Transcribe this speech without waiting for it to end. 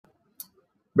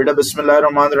Beta Bismillah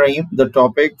Rahman Rahim. The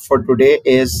topic for today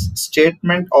is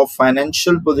statement of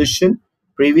financial position,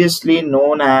 previously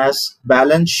known as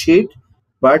balance sheet.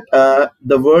 But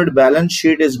the word balance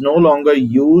sheet is no longer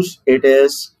used. It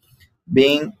is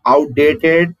being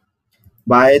outdated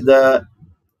by the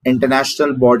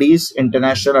international bodies,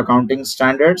 international accounting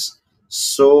standards.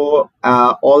 So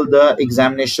all the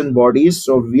examination bodies.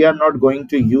 So we are not going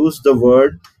to use the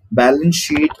word balance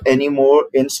sheet anymore.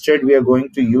 Instead, we are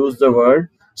going to use the word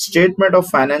statement of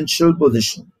financial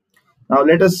position. Now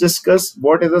let us discuss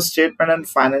what is a statement and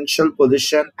financial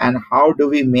position and how do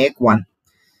we make one.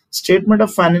 Statement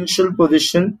of financial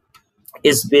position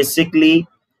is basically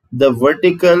the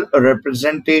vertical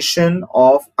representation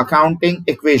of accounting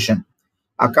equation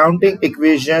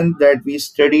that we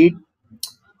studied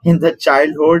in the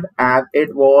childhood, and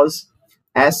it was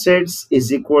assets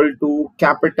is equal to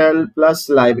capital plus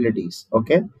liabilities.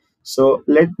 Okay, so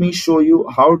let me show you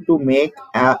how to make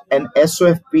an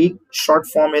SOFP. Short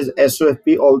form is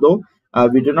SOFP, although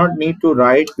we do not need to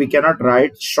write, we cannot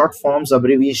write short forms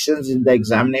abbreviations in the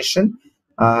examination.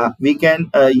 We can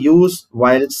use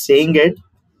while saying it.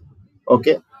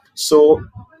 Okay, so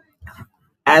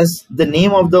as the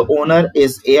name of the owner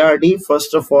is ARD,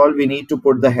 first of all, we need to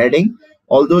put the heading.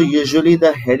 Although usually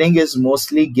the heading is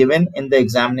mostly given in the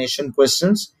examination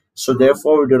questions, so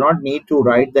therefore we do not need to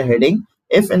write the heading.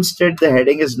 If instead the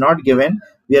heading is not given,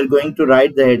 we are going to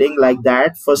write the heading like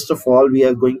that. First of all, we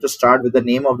are going to start with the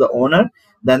name of the owner,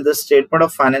 then the statement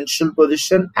of financial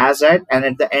position as at, and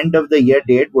at the end of the year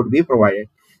date would be provided.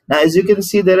 Now, as you can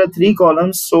see, there are three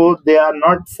columns, so they are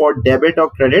not for debit or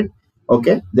credit.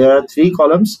 Okay, there are three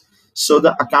columns. So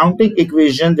the accounting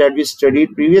equation that we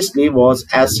studied previously was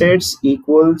assets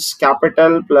equals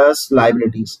capital plus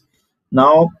liabilities.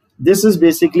 Now this is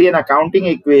basically an accounting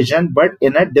equation but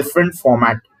in a different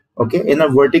format. Okay, in a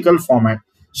vertical format.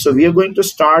 So we are going to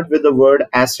start with the word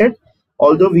asset,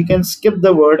 although we can skip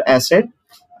the word asset.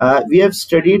 We have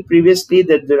studied previously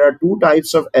that there are two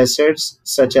types of assets,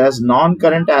 such as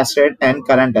non-current asset and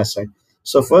current asset.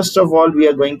 So first of all, we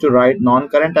are going to write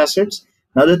non-current assets.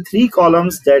 Now the three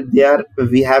columns that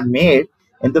we have made,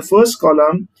 in the first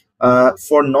column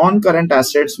for non-current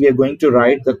assets, we are going to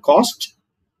write the cost.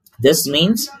 This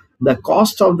means the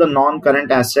cost of the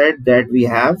non-current asset that we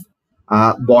have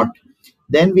bought.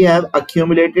 Then we have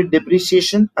accumulated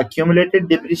depreciation. Accumulated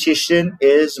depreciation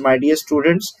is, my dear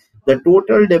students, the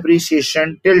total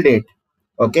depreciation till date.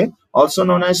 Okay, also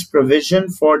known as provision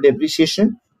for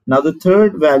depreciation. Now the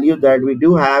third value that we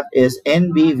do have is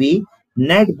NBV,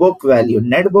 net book value.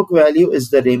 Net book value is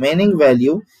the remaining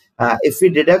value. If we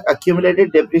deduct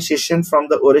accumulated depreciation from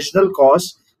the original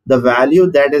cost, the value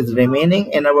that is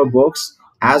remaining in our books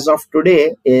as of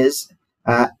today is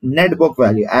net book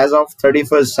value as of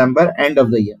 31st December, end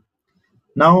of the year.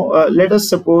 Now let us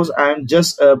suppose I am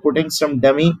just putting some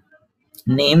dummy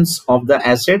names of the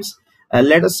assets.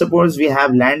 Let us suppose we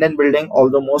have land and building,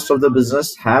 although most of the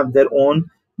business have their own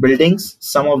buildings.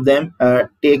 Some of them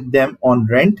take them on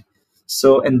rent.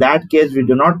 So in that case, we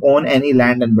do not own any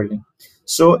land and building.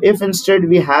 So if instead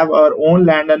we have our own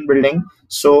land and building,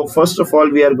 so first of all,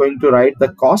 we are going to write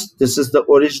the cost. This is the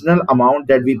original amount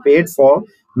that we paid for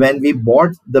when we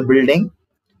bought the building,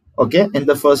 okay, in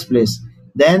the first place.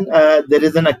 Then there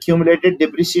is an accumulated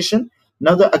depreciation.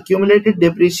 Now the accumulated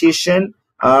depreciation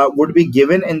would be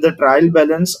given in the trial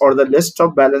balance or the list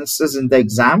of balances in the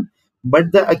exam,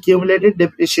 but the accumulated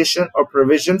depreciation or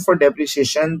provision for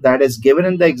depreciation that is given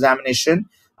in the examination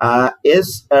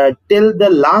is till the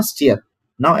last year.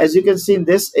 Now as you can see in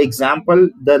this example,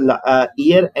 the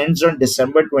year ends on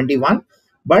December 21,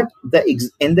 but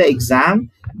in the exam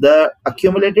the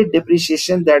accumulated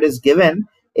depreciation that is given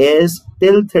is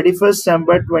till 31st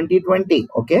December 2020.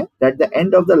 Okay, that the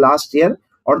end of the last year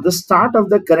or the start of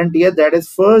the current year, that is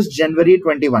 1st January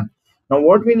 21. Now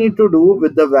what we need to do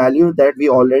with the value that we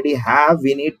already have,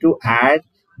 we need to add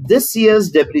this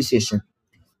year's depreciation.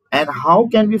 And how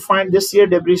can we find this year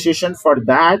depreciation? For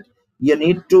that, you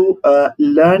need to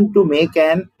learn to make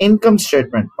an income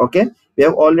statement. Okay, we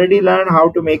have already learned how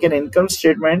to make an income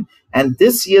statement, and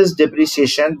this year's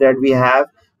depreciation that we have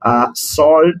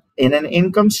solved in an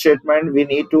income statement, we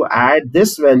need to add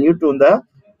this value to the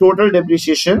total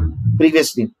depreciation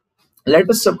previously. Let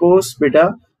us suppose,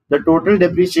 beta, the total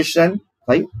depreciation,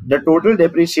 right? The total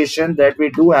depreciation that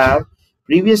we do have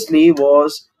previously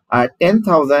was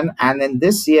 10,000, and in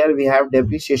this year we have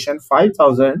depreciation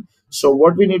 5,000. So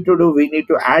what we need to do, we need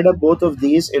to add up both of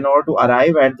these in order to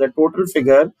arrive at the total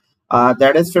figure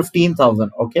that is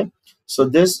 15,000. Okay, so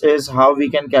this is how we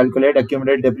can calculate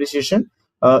accumulated depreciation.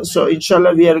 So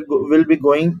inshallah, will be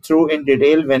going through in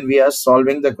detail when we are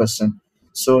solving the question.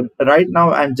 So right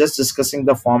now I'm just discussing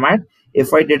the format.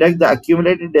 If I deduct the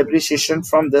accumulated depreciation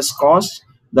from this cost,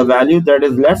 the value that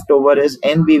is left over is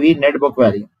NBV, net book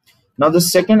value. Now the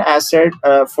second asset,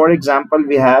 for example,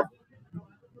 we have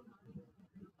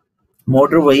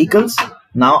motor vehicles.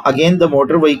 Now again the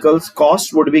motor vehicles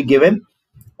cost would be given.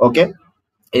 Okay,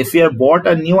 if we have bought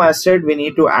a new asset, we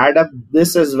need to add up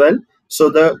this as well. So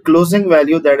the closing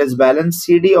value, that is balance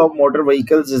CD of motor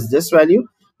vehicles, is this value.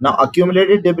 Now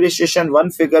accumulated depreciation,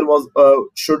 one figure was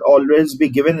should always be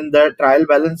given in the trial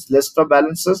balance list of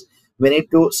balances. We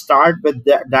need to start with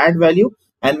that value,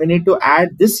 and we need to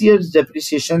add this year's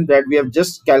depreciation that we have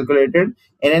just calculated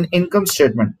in an income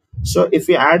statement. So if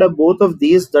we add up both of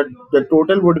these, the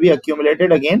total would be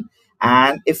accumulated again,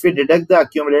 and if we deduct the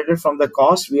accumulated from the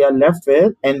cost, we are left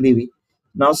with NBV.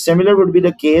 Now similar would be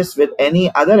the case with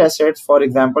any other assets, for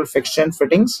example fixture and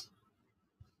fittings.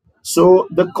 So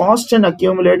the cost and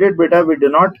accumulated beta, we do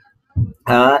not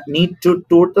need to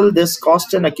total this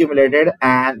cost and accumulated,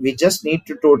 and we just need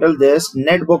to total this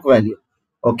net book value.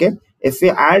 Okay, if we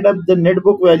add up the net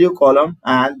book value column,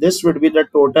 and this would be the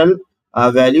total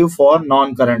value for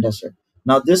non-current asset.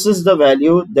 Now this is the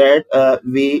value that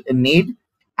we need,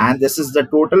 and this is the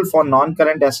total for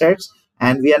non-current assets,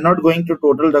 and we are not going to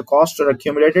total the cost or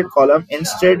accumulated column.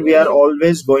 Instead we are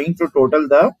always going to total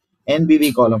the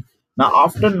NBV column. Now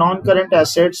after non-current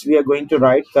assets, we are going to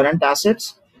write current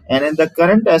assets, and in the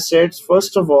current assets,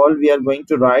 first of all, we are going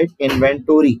to write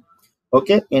inventory.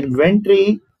 Okay,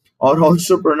 inventory, or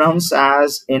also pronounced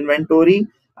as inventory,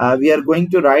 we are going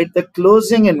to write the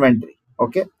closing inventory.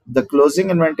 Okay, the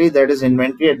closing inventory, that is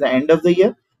inventory at the end of the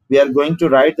year. We are going to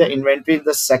write the inventory in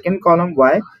the second column.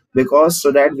 Why? Because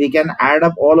so that we can add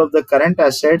up all of the current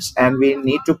assets, and we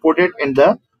need to put it in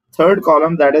the third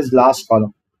column, that is last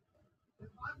column.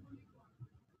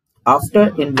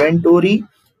 After inventory,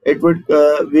 it would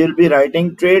we'll be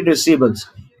writing trade receivables.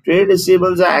 Trade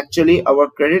receivables are actually our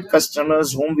credit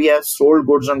customers whom we have sold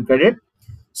goods on credit.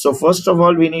 So first of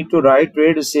all, we need to write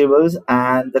trade receivables,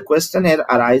 and the question here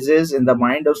arises in the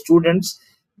mind of students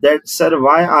that, sir,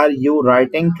 why are you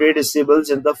writing trade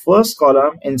receivables in the first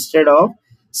column instead of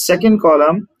second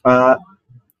column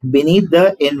beneath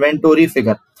the inventory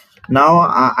figure? Now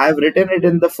I've written it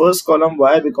in the first column.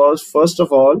 Why? Because first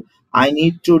of all, I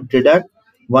need to deduct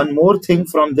one more thing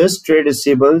from this trade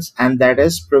receivables, and that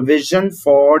is provision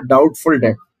for doubtful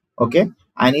debt. Okay,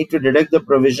 I need to deduct the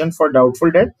provision for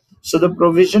doubtful debt. So the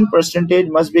provision percentage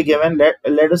must be given.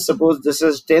 Let us suppose this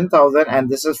is 10,000 and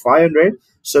this is 500.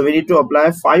 So we need to apply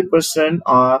 5%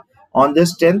 on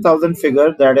this 10,000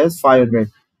 figure, that is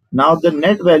 500. Now the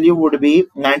net value would be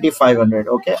 9,500.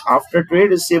 Okay, after trade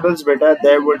receivables beta,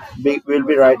 there would be, we'll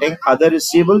be writing other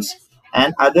receivables,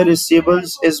 and other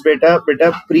receivables is beta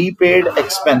prepaid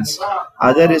expense.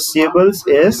 Other receivables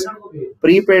is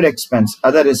prepaid expense.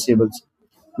 Other receivables,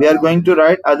 we are going to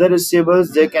write other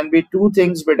receivables. There can be two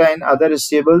things beta in other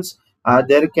receivables.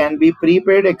 There can be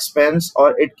prepaid expense,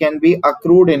 or it can be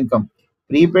accrued income.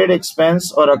 Prepaid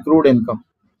expense or accrued income.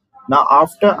 Now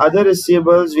after other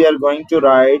receivables, we are going to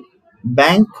write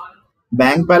bank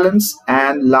balance,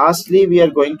 and lastly we are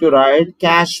going to write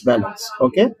cash balance.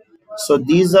 Okay, so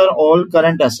these are all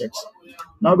current assets.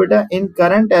 Now beta, in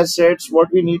current assets,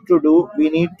 what we need to do, we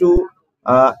need to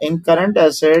in current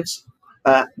assets,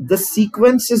 the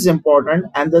sequence is important,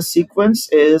 and the sequence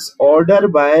is order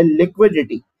by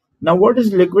liquidity. Now what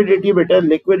is liquidity beta?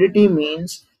 Liquidity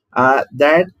means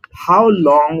that how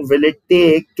long will it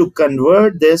take to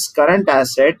convert this current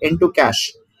asset into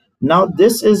cash. Now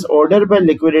this is order by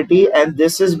liquidity, and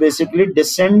this is basically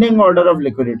descending order of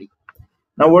liquidity.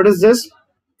 Now what is this?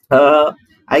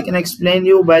 I can explain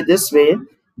you by this way,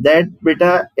 that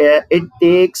beta, it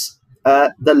takes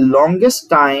the longest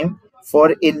time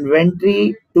for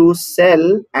inventory to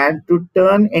sell and to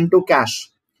turn into cash.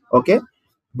 Okay,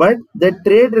 but the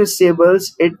trade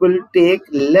receivables, it will take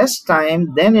less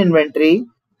time than inventory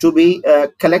to be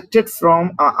collected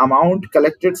from amount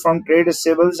collected from trade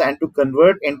receivables and to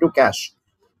convert into cash.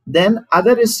 Then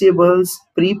other receivables,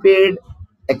 prepaid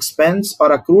expense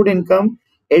or accrued income,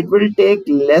 it will take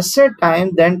lesser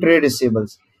time than trade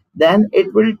receivables. Then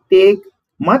it will take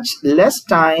much less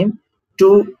time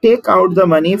to take out the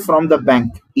money from the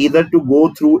bank, either to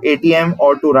go through ATM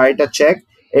or to write a check.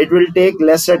 It will take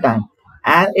lesser time,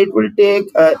 and it will take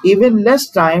even less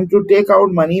time to take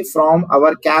out money from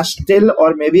our cash till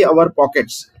or maybe our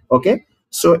pockets. Okay,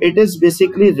 so it is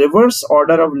basically reverse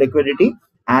order of liquidity,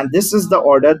 and this is the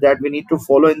order that we need to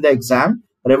follow in the exam: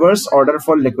 reverse order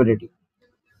for liquidity.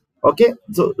 Okay,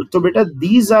 so beta,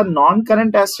 these are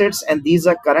non-current assets and these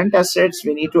are current assets.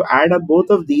 We need to add up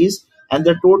both of these, and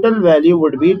the total value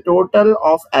would be total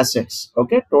of assets.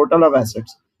 Okay, total of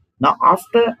assets. Now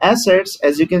after assets,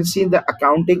 as you can see in the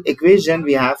accounting equation,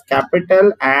 we have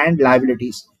capital and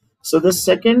liabilities. So the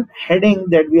second heading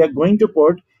that we are going to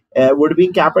put would be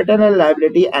capital and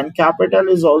liability, and capital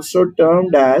is also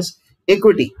termed as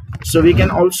equity. So we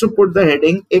can also put the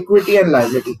heading equity and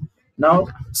liability. Now,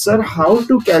 sir, how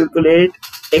to calculate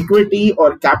equity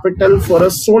or capital for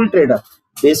a sole trader?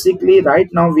 Basically, right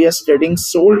now we are studying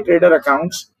sole trader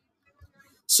accounts.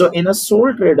 So in a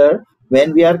sole trader,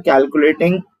 when we are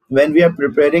calculating, when we are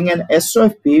preparing an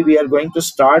SOFP, we are going to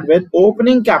start with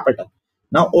opening capital.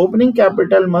 Now, opening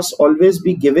capital must always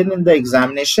be given in the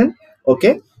examination.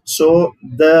 Okay. So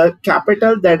the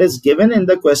capital that is given in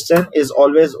the question is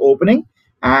always opening,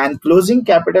 and closing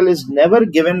capital is never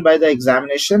given by the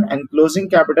examination, and closing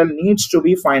capital needs to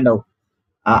be find out.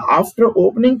 After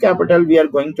opening capital, we are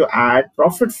going to add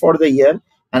profit for the year.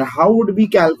 And how would we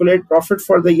calculate profit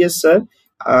for the year, sir?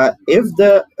 If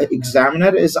the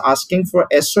examiner is asking for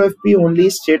SOFP only,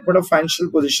 statement of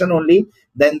financial position only,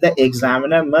 then the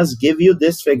examiner must give you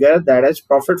this figure, that is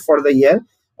profit for the year,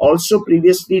 also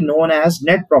previously known as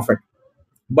net profit.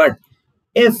 But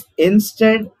if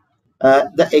instead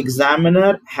the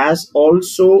examiner has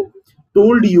also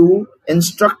told you,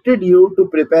 instructed you to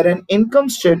prepare an income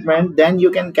statement, then you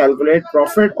can calculate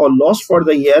profit or loss for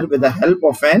the year with the help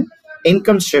of an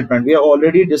income statement. We have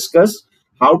already discussed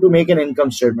how to make an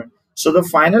income statement. So the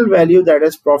final value, that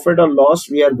is profit or loss,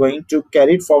 we are going to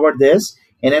carry it forward this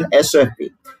in an SOFP.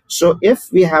 So if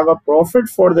we have a profit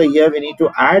for the year, we need to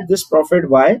add this profit.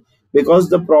 Why? Because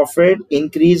the profit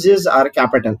increases our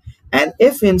capital. And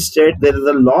if instead there is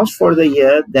a loss for the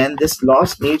year, then this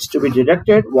loss needs to be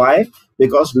deducted. Why?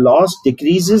 Because loss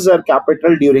decreases our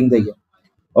capital during the year.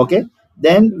 Okay.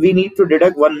 Then we need to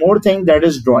deduct one more thing, that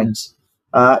is drawings.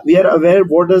 We are aware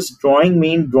what does drawing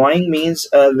mean. Drawing means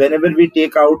whenever we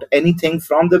take out anything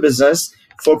from the business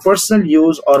for personal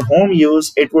use or home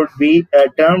use, it would be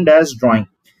termed as drawing.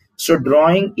 So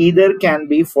drawing either can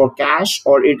be for cash,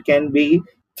 or it can be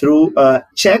through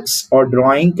checks, or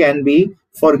drawing can be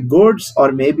for goods,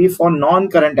 or maybe for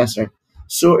non-current asset.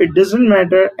 So it doesn't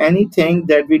matter, anything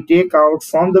that we take out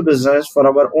from the business for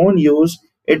our own use,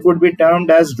 it would be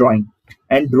termed as drawing.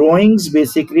 And drawings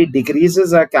basically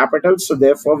decreases our capital, so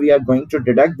therefore we are going to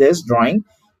deduct this drawing.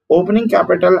 Opening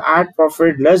capital add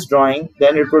profit less drawing,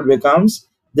 then it would becomes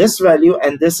this value,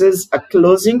 and this is a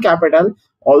closing capital.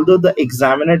 Although the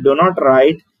examiner do not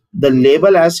write the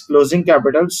label as closing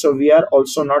capital, so we are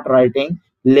also not writing,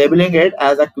 labeling it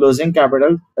as a closing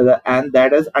capital, and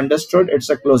that is understood, it's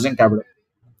a closing capital.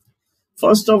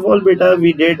 First of all, beta,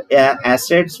 we did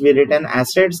assets, we written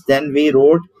assets, then we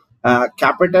wrote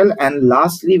capital, and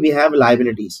lastly we have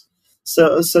liabilities.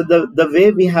 So the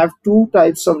way we have two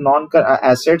types of non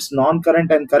assets,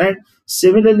 non-current and current.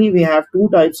 Similarly, we have two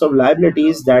types of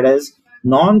liabilities, that is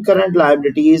non-current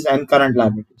liabilities and current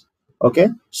liabilities. Okay,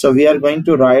 so we are going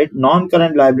to write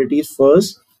non-current liabilities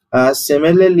first.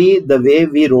 Similarly, the way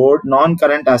we wrote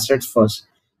non-current assets first.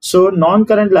 So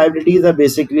non-current liabilities are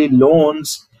basically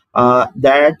loans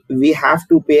that we have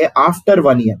to pay after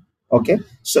 1 year. Okay,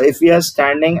 so if we are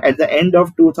standing at the end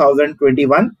of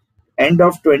 2021, end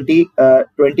of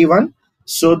 2021,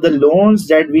 so the loans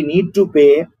that we need to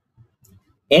pay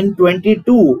in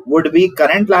 22 would be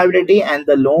current liability, and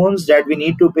the loans that we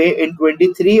need to pay in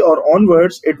 23 or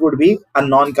onwards, it would be a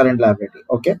non-current liability.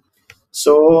 Okay,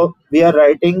 so we are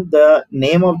writing the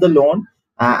name of the loan,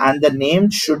 and the name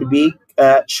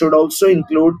should also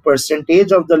include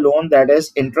percentage of the loan, that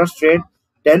is interest rate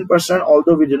 10%.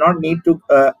 Although we do not need to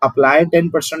apply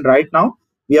 10% right now,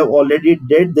 we have already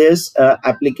did this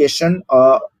application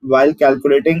while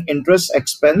calculating interest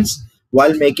expense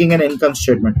while making an income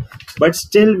statement. But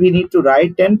still we need to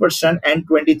write 10% and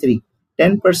 23.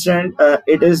 10%,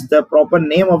 it is the proper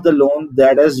name of the loan,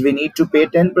 that is we need to pay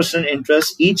 10%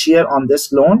 interest each year on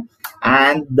this loan,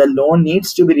 and the loan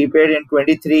needs to be repaid in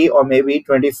 23 or maybe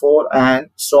 24 and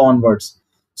so onwards.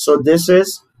 So this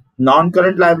is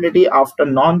non-current liability. After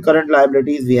non-current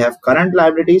liabilities, we have current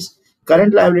liabilities.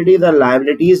 Current liabilities are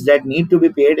liabilities that need to be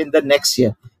paid in the next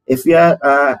year. If we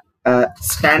are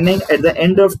standing at the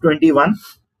end of 21,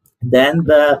 then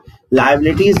the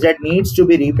liabilities that needs to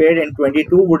be repaid in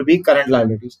 22 would be current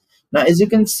liabilities. Now, as you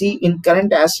can see, in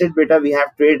current asset beta, we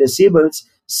have trade receivables.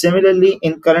 Similarly,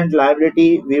 in current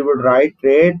liability, we would write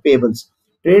trade payables.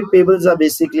 Trade payables are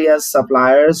basically as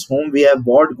suppliers whom we have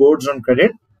bought goods on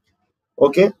credit.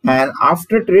 Okay, and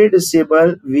after trade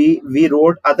receivable, we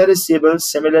wrote other receivables.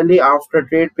 Similarly, after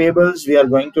trade payables, we are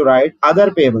going to write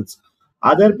other payables.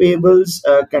 Other payables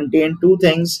contain two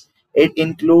things. It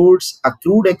includes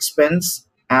accrued expense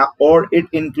or it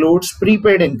includes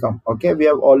prepaid income. Okay, we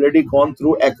have already gone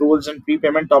through accruals and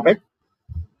prepayment topic.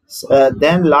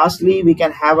 Then lastly, we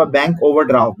can have a bank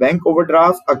overdraft. Bank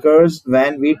overdraft occurs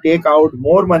when we take out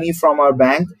more money from our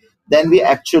bank than we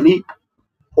actually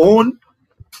own.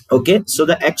 Okay, so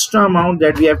the extra amount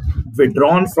that we have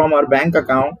withdrawn from our bank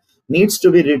account needs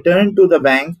to be returned to the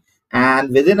bank and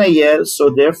within a year, so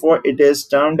therefore it is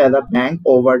termed as a bank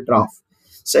overdraft.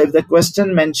 So if the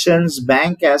question mentions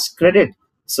bank as credit,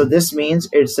 so this means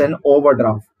it's an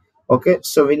overdraft. Okay,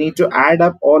 so we need to add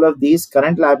up all of these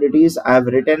current liabilities. I have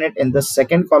written it in the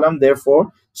second column,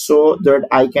 therefore, so that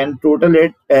I can total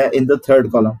it in the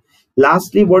third column.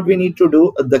 Lastly, what we need to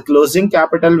do, the closing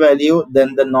capital value,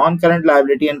 then the non-current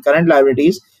liability and current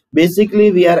liabilities.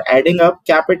 Basically, we are adding up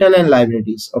capital and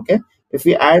liabilities. Okay, if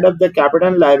we add up the capital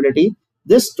and liability,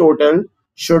 this total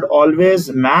should always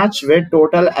match with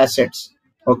total assets.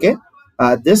 Okay,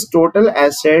 this total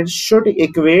assets should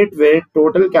equate with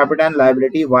total capital and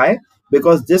liability. Why?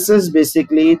 Because this is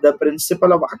basically the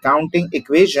principle of accounting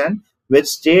equation which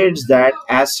states that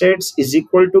assets is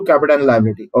equal to capital and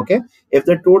liability. Okay, if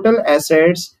the total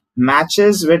assets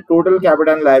matches with total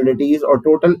capital and liabilities or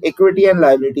total equity and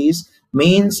liabilities,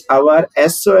 means our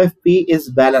SOFP is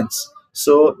balanced.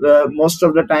 So most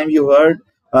of the time you heard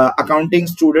accounting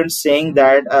students saying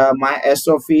that my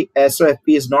SOFP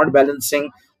is not balancing,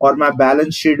 or my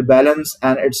balance sheet balance,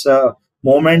 and it's a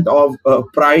moment of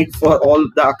pride for all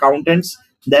the accountants.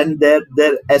 Then their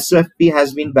SOFP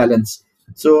has been balanced.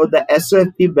 So the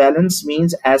SOFP balance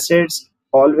means assets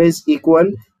always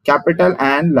equal capital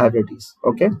and liabilities.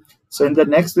 Okay, so in the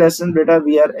next lesson, beta,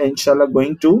 we are inshallah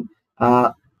going to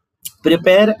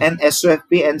prepare an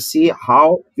SOFP and see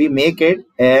how we make it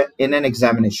in an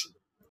examination.